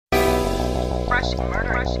Let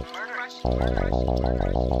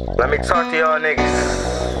me talk to y'all niggas.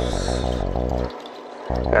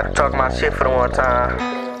 Gotta talk my shit for the one time.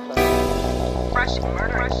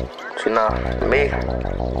 But you know, me,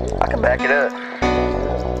 I can back it up.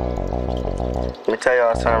 Let me tell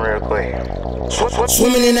y'all something real quick.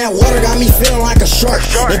 Swimming in that water got me feeling like a shark.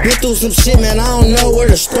 And been through some shit, man, I don't know where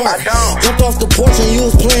to start. Jumped off the porch and you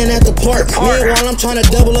was playing at the park. Meanwhile, I'm trying to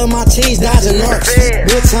double up my T's, dodging arcs.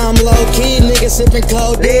 Good time, low key, niggas sipping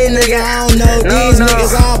codeine, nigga, I don't know. These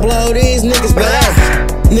niggas all blow, these niggas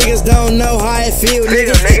bad. Niggas don't know how it feel,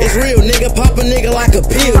 nigga. It's real, nigga. Pop a nigga like a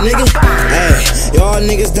pill, nigga. Hey, y'all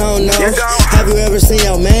niggas don't know. Have you ever seen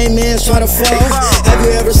your main man try to fall? Have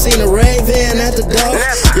you ever seen a Raven at the door?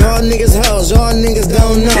 Y'all niggas hoes, y'all niggas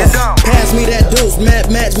don't know. Pass me that deuce,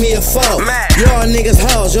 match me a foe. Y'all niggas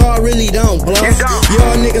hoes, y'all really don't blow.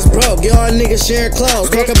 Y'all niggas broke, y'all niggas sharing clothes.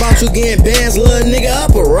 Talk about you getting bands, little nigga,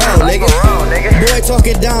 up a road, nigga. Boy, talk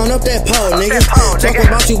it down, up that pole, nigga. Talk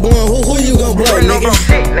about you blowing, who you gon' blow, nigga?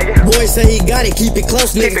 Boy say he got it, keep it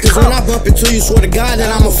close, nigga. Cause when I bump into you, swear to God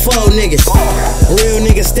that I'm a foe, niggas. Real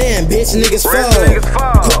niggas stand, bitch, niggas fold.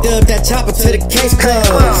 Hooked up that chopper to the case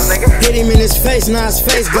closed. Hit him in his face, now his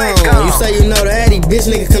face gone. You say you know the Addy, bitch,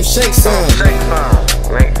 nigga, come shake some.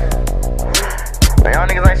 Man, y'all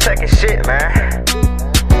niggas ain't shaking shit, man.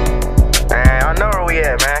 Man, I know where we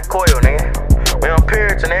at, man. Coil, nigga. We on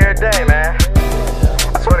Puritan every day, man.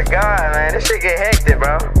 I swear to God, man, this shit get hectic,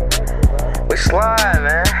 bro. We slide,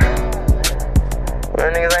 man.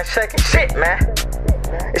 Real niggas ain't shaking shit, man.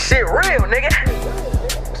 This shit real, nigga.